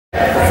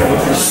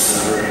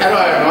Hello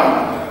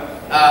everyone.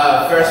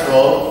 First of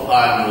all,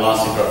 I'm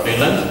Lassi from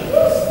Finland.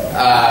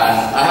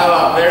 I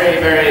have a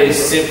very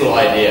simple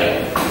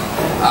idea.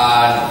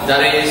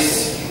 That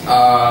is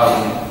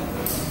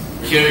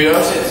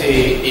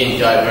curiosity in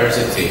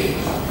diversity.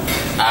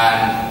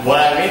 And what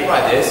I mean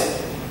by this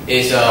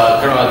is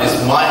kind of like this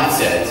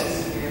mindset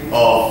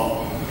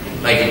of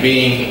like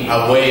being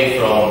away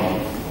from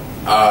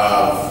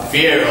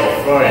fear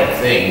of foreign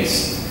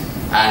things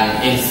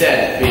and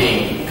instead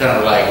being kind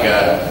of like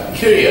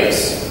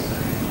curious.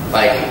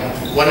 Like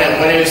when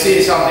you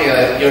see something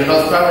that you're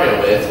not familiar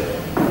with,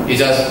 you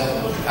just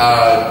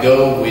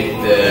go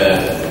with the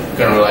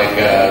kind of like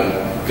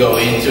go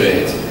into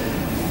it.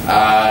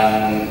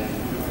 And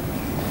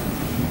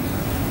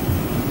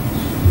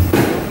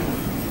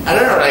I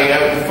don't know,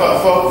 like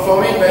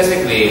for me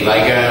basically,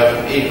 like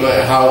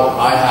how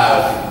I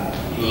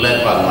have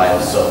led my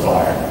life so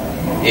far,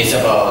 it's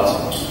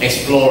about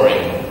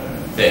exploring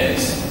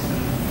things.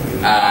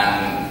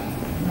 And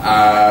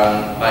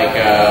like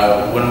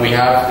when we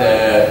have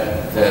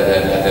the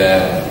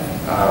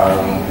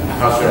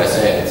how should I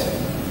say it?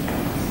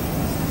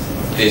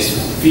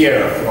 This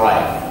fear of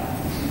life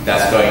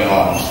that's going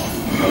on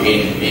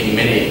in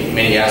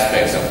many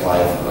aspects of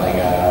life, like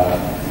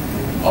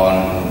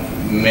on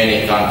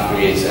many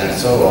countries and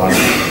so on.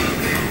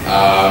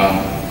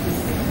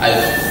 I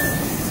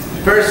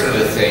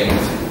personally think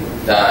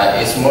that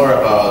it's more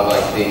about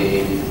like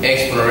the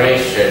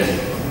exploration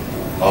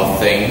of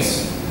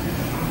things.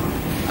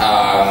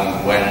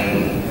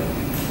 When,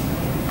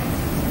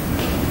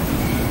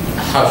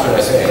 how should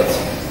I say it?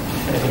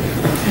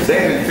 Say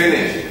it in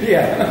Finnish.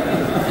 Yeah.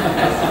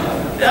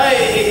 No,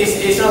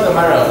 it's not a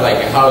matter of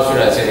like how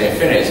should I say it in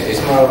Finnish.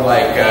 It's more of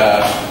like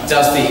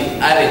just the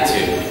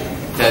attitude.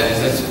 That is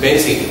this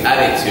basic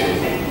attitude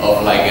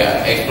of like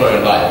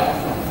exploring life,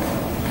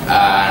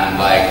 and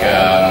like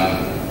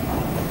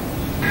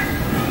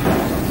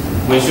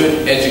we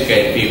should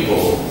educate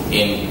people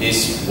in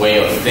this way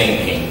of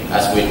thinking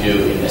as we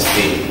do in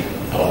STEAM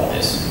about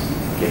this.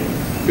 Okay,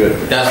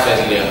 good. That's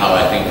basically how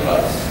I think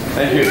about it.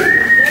 Thank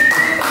you.